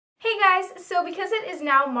guys, so because it is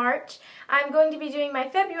now March, I'm going to be doing my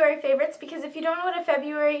February favorites, because if you don't know what a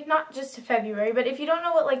February, not just a February, but if you don't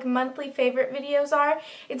know what like monthly favorite videos are,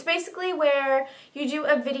 it's basically where you do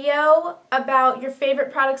a video about your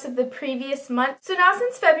favorite products of the previous month. So now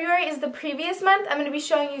since February is the previous month, I'm going to be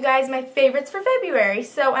showing you guys my favorites for February.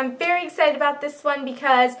 So I'm very excited about this one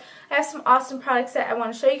because I have some awesome products that I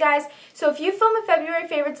want to show you guys. So if you film a February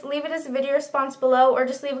favorites, leave it as a video response below, or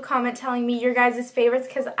just leave a comment telling me your guys' favorites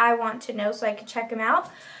because I want to know so I can check them out.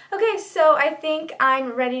 Okay, so I think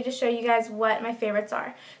I'm ready to show you guys what my favorites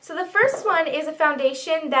are. So the first one is a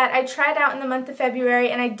foundation that I tried out in the month of February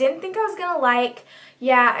and I didn't think I was going to like.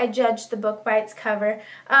 Yeah, I judged the book by its cover.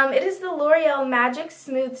 It is the L'Oreal Magic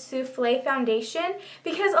Smooth Soufflé Foundation,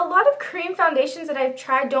 because a lot of cream foundations that I've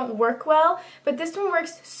tried don't work well, but this one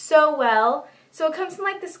works so well. So it comes in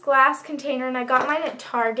like this glass container, and I got mine at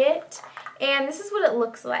Target. And this is what it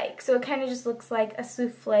looks like. So it kind of just looks like a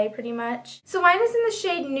souffle pretty much. So mine is in the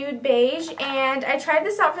shade Nude Beige, and I tried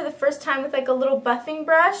this out for the first time with like a little buffing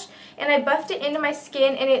brush, and I buffed it into my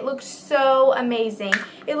skin and it looked so amazing.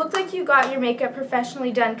 It looked like you got your makeup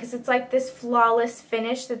professionally done because it's like this flawless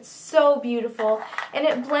finish that's so beautiful, and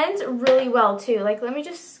it blends really well too. Like, let me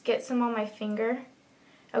just get some on my finger.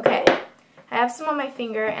 Okay, I have some on my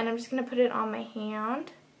finger and I'm just going to put it on my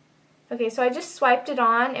hand. Okay, so I just swiped it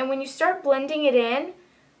on, and when you start blending it in,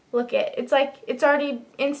 look it's like it's already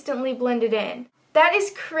instantly blended in. That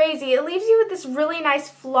is crazy. It leaves you with this really nice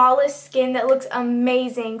flawless skin that looks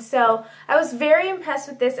amazing. So I was very impressed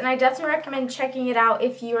with this, and I definitely recommend checking it out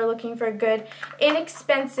if you are looking for a good,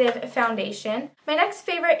 inexpensive foundation. My next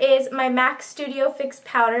favorite is my MAC Studio Fix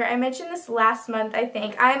Powder. I mentioned this last month, I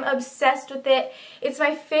think. I'm obsessed with it. It's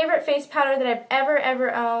my favorite face powder that I've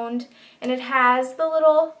ever owned, and it has the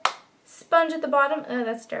little sponge at the bottom. Oh,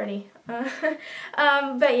 that's dirty.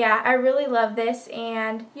 But yeah, I really love this,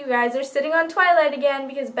 and you guys are sitting on Twilight again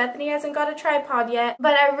because Bethany hasn't got a tripod yet.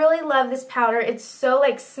 But I really love this powder. It's so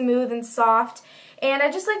like smooth and soft, and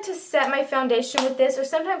I just like to set my foundation with this, or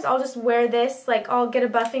sometimes I'll just wear this, like I'll get a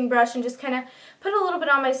buffing brush and just kind of put a little bit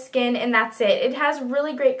on my skin, and that's it. It has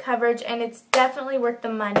really great coverage, and it's definitely worth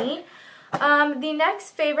the money. The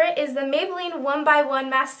next favorite is the Maybelline 1x1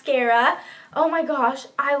 Mascara. Oh my gosh,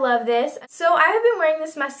 I love this. So I have been wearing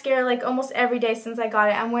this mascara like almost every day since I got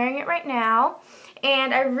it. I'm wearing it right now,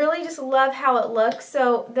 and I really just love how it looks.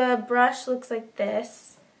 So the brush looks like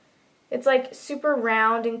this. It's like super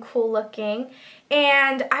round and cool looking,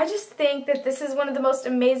 and I just think that this is one of the most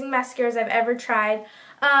amazing mascaras I've ever tried.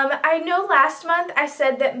 I know last month I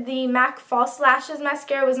said that the MAC False Lashes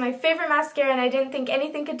mascara was my favorite mascara, and I didn't think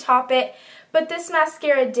anything could top it, but this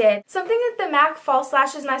mascara did. Something that the MAC False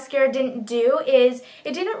Lashes mascara didn't do is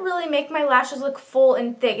it didn't really make my lashes look full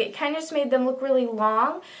and thick. It kind of just made them look really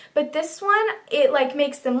long, but this one, it like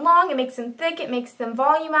makes them long, it makes them thick, it makes them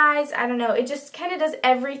volumized. I don't know, it just kind of does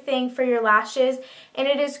everything for your lashes, and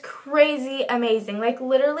it is crazy amazing. Like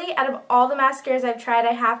literally, out of all the mascaras I've tried,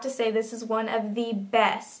 I have to say this is one of the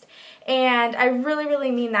best. And I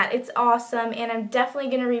really mean that. It's awesome, and I'm definitely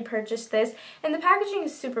going to repurchase this. And the packaging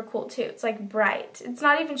is super cool too. It's like bright. It's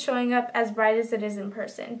not even showing up as bright as it is in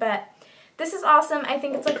person, but this is awesome. I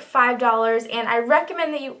think it's like $5, and I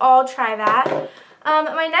recommend that you all try that.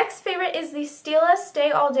 My next favorite is the Stila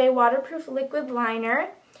Stay All Day Waterproof Liquid Liner.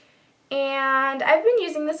 And I've been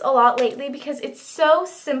using this a lot lately because it's so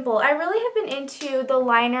simple. I really have been into the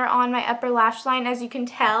liner on my upper lash line, as you can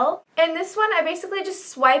tell. And this one, I basically just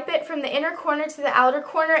swipe it from the inner corner to the outer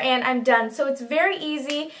corner, and I'm done. So it's very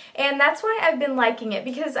easy, and that's why I've been liking it,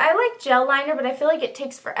 because I like gel liner, but I feel like it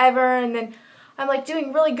takes forever, and then I'm like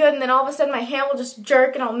doing really good, and then all of a sudden my hand will just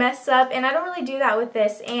jerk and I'll mess up, and I don't really do that with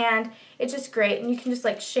this, and it's just great. And you can just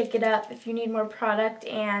like shake it up if you need more product,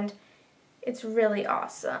 and it's really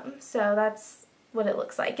awesome. So that's what it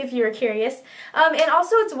looks like if you were curious. And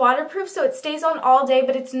also it's waterproof, so it stays on all day,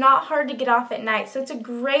 but it's not hard to get off at night. So it's a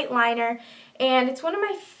great liner, and it's one of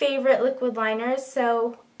my favorite liquid liners,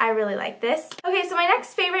 so I really like this. Okay, so my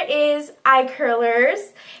next favorite is eye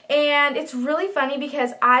curlers, and it's really funny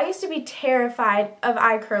because I used to be terrified of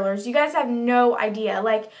eye curlers. You guys have no idea.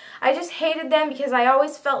 Like, I just hated them because I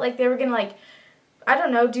always felt like they were gonna like, I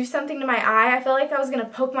don't know, do something to my eye. I felt like I was going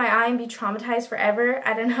to poke my eye and be traumatized forever.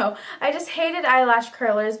 I don't know. I just hated eyelash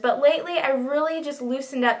curlers, but lately I really just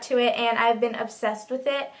loosened up to it, and I've been obsessed with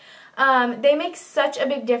it. They make such a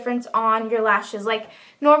big difference on your lashes. Like,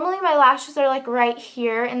 normally my lashes are like right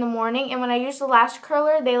here in the morning, and when I use the lash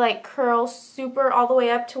curler, they like curl super all the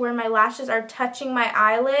way up to where my lashes are touching my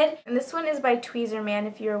eyelid. And this one is by Tweezerman,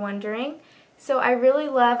 if you're wondering. So I really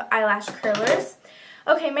love eyelash curlers.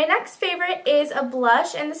 Okay, my next favorite is a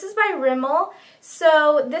blush, and this is by Rimmel.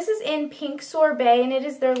 So this is in Pink Sorbet, and it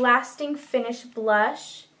is their Lasting Finish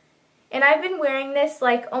blush. And I've been wearing this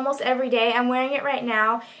like almost every day. I'm wearing it right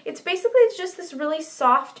now. It's basically just this really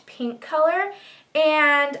soft pink color,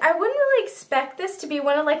 and I wouldn't really expect this to be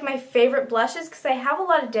one of like my favorite blushes because I have a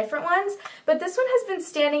lot of different ones, but this one has been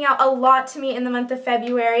standing out a lot to me in the month of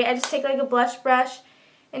February. I just take like a blush brush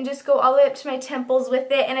and just go all the way up to my temples with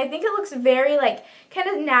it, and I think it looks very like kind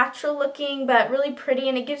of natural looking but really pretty,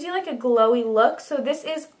 and it gives you like a glowy look. So this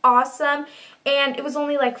is awesome, and it was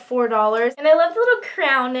only like $4, and I love the little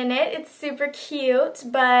crown in it. It's super cute,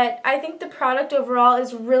 but I think the product overall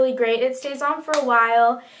is really great. It stays on for a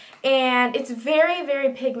while, and it's very,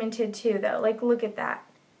 very pigmented too though. Like, look at that.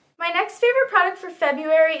 My next favorite product for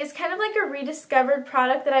February is kind of like a rediscovered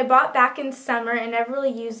product that I bought back in summer and never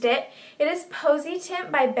really used it. It is Posy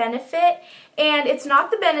Tint by Benefit, and it's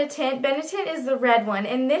not the Benetint. Benetint is the red one,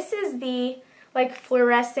 and this is the like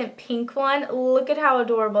fluorescent pink one. Look at how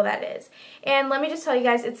adorable that is. And let me just tell you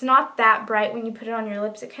guys, it's not that bright when you put it on your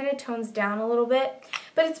lips. It kind of tones down a little bit,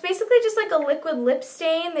 but it's basically just like a liquid lip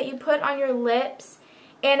stain that you put on your lips,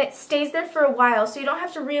 and it stays there for a while, so you don't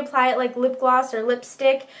have to reapply it like lip gloss or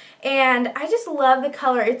lipstick. And I just love the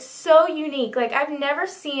color. It's so unique. Like, I've never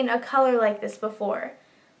seen a color like this before.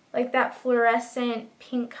 Like that fluorescent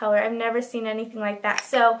pink color. I've never seen anything like that.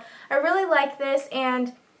 So I really like this,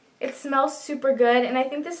 and it smells super good, and I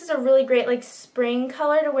think this is a really great like spring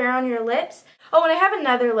color to wear on your lips. Oh, and I have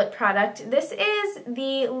another lip product. This is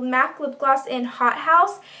the MAC lip gloss in Hot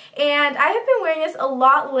House, and I have been wearing this a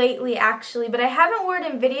lot lately actually, but I haven't worn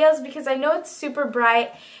it in videos because I know it's super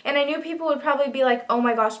bright, and I knew people would probably be like, oh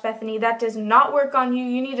my gosh, Bethany, that does not work on you.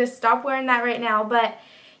 You need to stop wearing that right now. But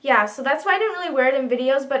yeah, so that's why I didn't really wear it in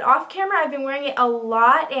videos, but off camera I've been wearing it a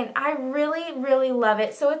lot, and I really, really love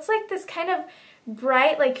it. So it's like this kind of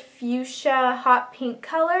bright like fuchsia hot pink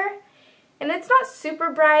color, and it's not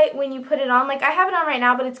super bright when you put it on. Like, I have it on right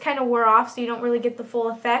now, but it's kind of wore off, so you don't really get the full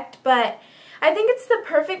effect. But I think it's the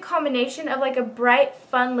perfect combination of like a bright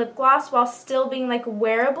fun lip gloss while still being like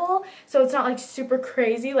wearable, so it's not like super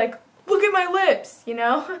crazy like look at my lips, you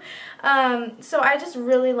know. So I just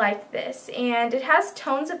really like this, and it has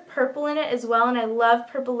tones of purple in it as well, and I love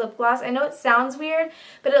purple lip gloss. I know it sounds weird,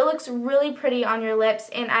 but it looks really pretty on your lips,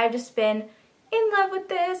 and I've just been in love with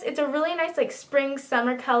this. It's a really nice like spring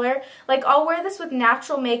summer color. Like, I'll wear this with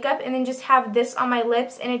natural makeup and then just have this on my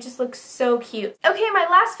lips, and it just looks so cute. Okay, my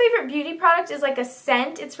last favorite beauty product is like a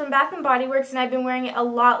scent. It's from Bath & Body Works, and I've been wearing it a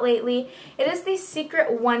lot lately. It is the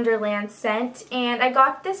Secret Wonderland scent, and I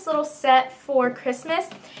got this little set for Christmas,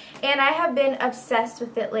 and I have been obsessed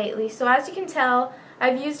with it lately. So as you can tell,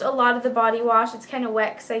 I've used a lot of the body wash. It's kind of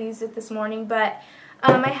wet because I used it this morning, but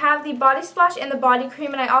I have the body splash and the body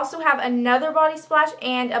cream, and I also have another body splash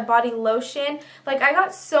and a body lotion. Like, I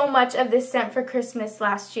got so much of this scent for Christmas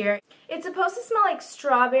last year. It's supposed to smell like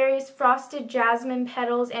strawberries, frosted jasmine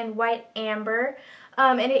petals, and white amber,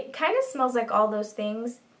 and it kind of smells like all those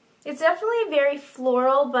things. It's definitely very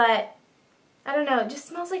floral, but I don't know, it just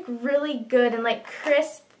smells like really good and like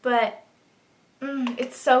crisp, but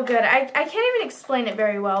it's so good. I can't even explain it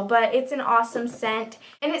very well, but it's an awesome scent,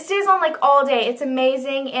 and it stays on like all day. It's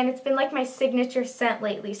amazing, and it's been like my signature scent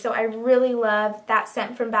lately, so I really love that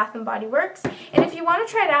scent from Bath & Body Works. And if you want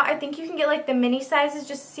to try it out, I think you can get like the mini sizes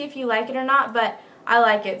just to see if you like it or not, but I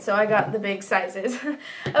like it, so I got the big sizes.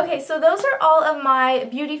 Okay, so those are all of my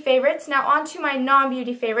beauty favorites. Now on to my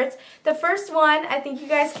non-beauty favorites. The first one, I think you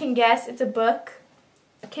guys can guess. It's a book.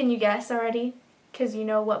 Can you guess already? Because you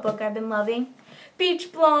know what book I've been loving.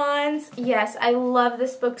 Beach Blondes. Yes, I love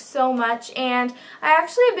this book so much, and I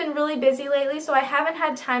actually have been really busy lately, so I haven't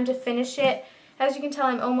had time to finish it. As you can tell,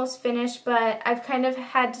 I'm almost finished, but I've kind of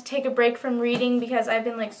had to take a break from reading because I've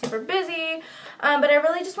been like super busy. But I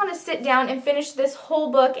really just want to sit down and finish this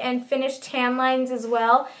whole book and finish Tan Lines as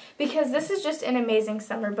well, because this is just an amazing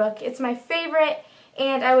summer book. It's my favorite,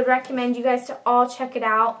 and I would recommend you guys to all check it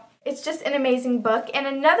out. It's just an amazing book. And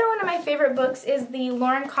another one of my favorite books is the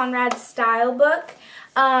Lauren Conrad Style book.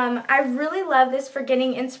 I really love this for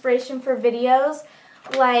getting inspiration for videos.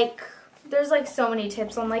 Like, there's like so many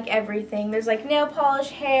tips on like everything. There's like nail polish,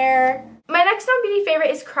 hair. My next non-beauty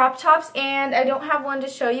favorite is crop tops, and I don't have one to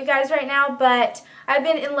show you guys right now, but I've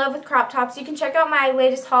been in love with crop tops. You can check out my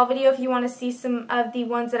latest haul video if you want to see some of the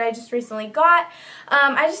ones that I just recently got.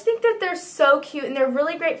 I just think that they're so cute, and they're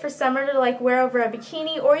really great for summer to like wear over a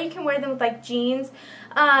bikini, or you can wear them with like jeans.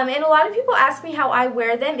 And a lot of people ask me how I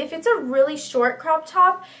wear them. If it's a really short crop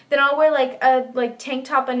top, then I'll wear like a tank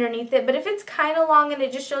top underneath it. But if it's kind of long and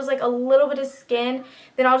it just shows like a little bit of skin,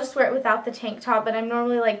 then I'll just wear it without the tank top. But I'm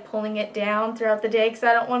normally like pulling it down throughout the day because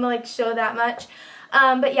I don't want to like show that much.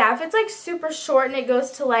 But yeah, if it's like super short and it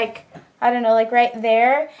goes to like, I don't know, like right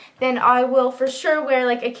there, then I will for sure wear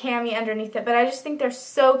like a cami underneath it. But I just think they're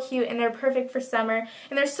so cute and they're perfect for summer.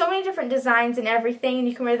 And there's so many different designs and everything, and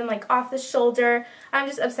you can wear them like off the shoulder. I'm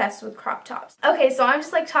just obsessed with crop tops. Okay, so I'm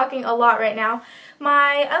just like talking a lot right now.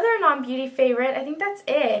 My other non-beauty favorite, I think that's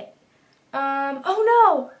it. Oh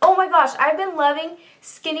no! Oh my gosh, I've been loving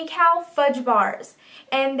Skinny Cow fudge bars.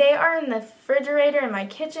 And they are in the refrigerator in my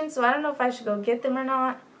kitchen, so I don't know if I should go get them or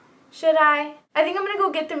not. Should I? I think I'm going to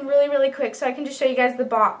go get them really, really quick so I can just show you guys the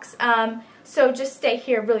box. So just stay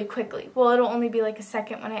here really quickly. Well, it'll only be like a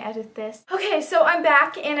second when I edit this. Okay, so I'm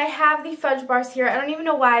back and I have the fudge bars here. I don't even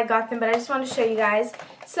know why I got them, but I just wanted to show you guys.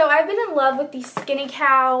 So I've been in love with these Skinny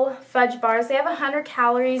Cow fudge bars. They have 100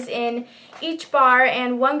 calories in each bar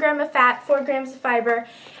and 1 gram of fat, 4 grams of fiber,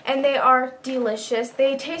 and they are delicious.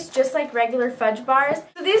 They taste just like regular fudge bars.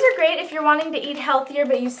 So these are great if you're wanting to eat healthier,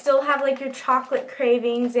 but you still have like your chocolate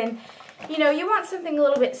cravings and you know, you want something a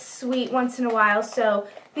little bit sweet once in a while, so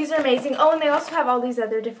these are amazing. Oh, and they also have all these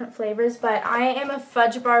other different flavors, but I am a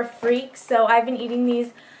fudge bar freak, so I've been eating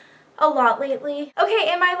these a lot lately. Okay,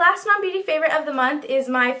 and my last non-beauty favorite of the month is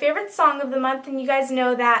my favorite song of the month, and you guys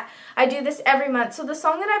know that I do this every month. So the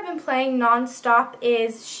song that I've been playing non-stop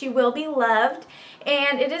is She Will Be Loved,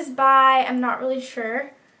 and it is by, I'm not really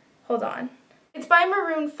sure, hold on. It's by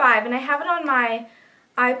Maroon 5, and I have it on my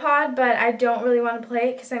iPod, but I don't really want to play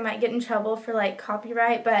it because I might get in trouble for like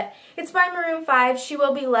copyright, but it's by Maroon 5, She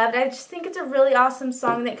Will Be Loved. I just think it's a really awesome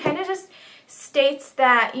song that kind of just states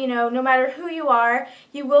that, you know, no matter who you are,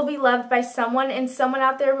 you will be loved by someone, and someone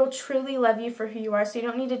out there will truly love you for who you are, so you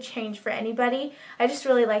don't need to change for anybody. I just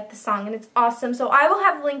really like the song, and it's awesome. So I will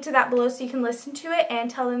have a link to that below so you can listen to it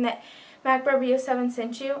and tell them that MacBarbie07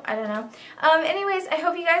 sent you. I don't know. Anyways, I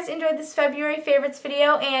hope you guys enjoyed this February favorites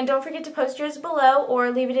video, and don't forget to post yours below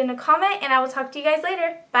or leave it in a comment, and I will talk to you guys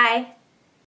later. Bye!